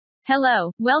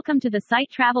Hello, welcome to the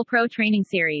Sitetravelpro training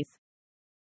series.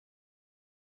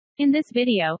 In this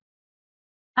video,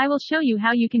 I will show you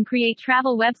how you can create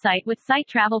travel website with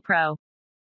Sitetravelpro.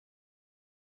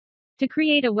 To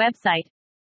create a website,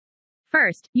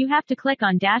 first, you have to click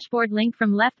on Dashboard link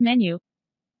from left menu,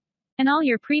 and all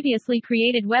your previously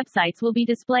created websites will be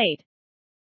displayed.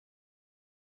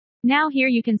 Now here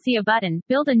you can see a button,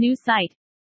 Build a new site.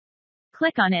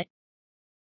 Click on it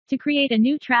to create a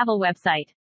new travel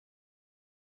website.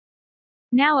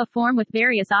 Now a form with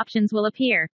various options will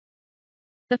appear.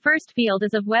 The first field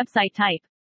is of website type.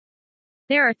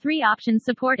 There are 3 options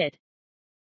supported.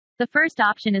 The first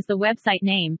option is the website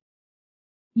name.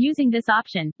 Using this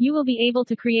option, you will be able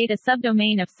to create a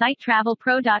subdomain of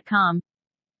sitetravelpro.com.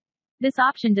 This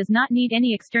option does not need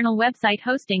any external website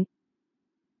hosting,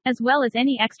 as well as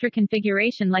any extra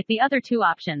configuration like the other 2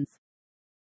 options.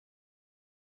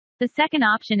 The second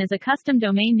option is a custom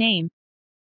domain name.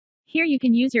 Here you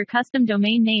can use your custom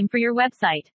domain name for your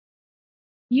website.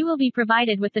 You will be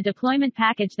provided with the deployment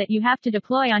package that you have to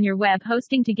deploy on your web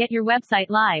hosting to get your website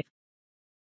live.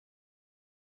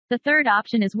 The third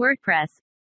option is WordPress.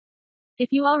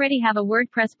 If you already have a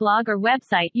WordPress blog or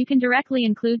website, you can directly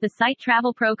include the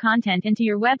Sitetravelpro content into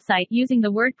your website using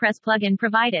the WordPress plugin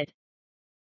provided.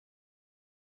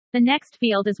 The next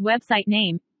field is website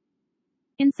name.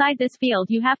 Inside this field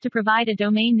you have to provide a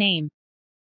domain name.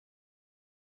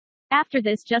 After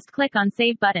this, just click on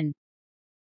Save button.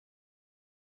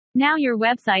 Now your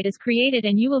website is created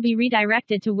and you will be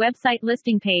redirected to website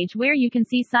listing page where you can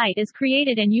see site is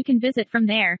created and you can visit from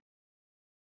there.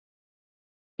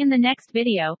 In the next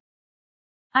video,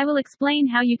 I will explain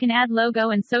how you can add logo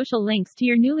and social links to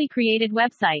your newly created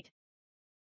website.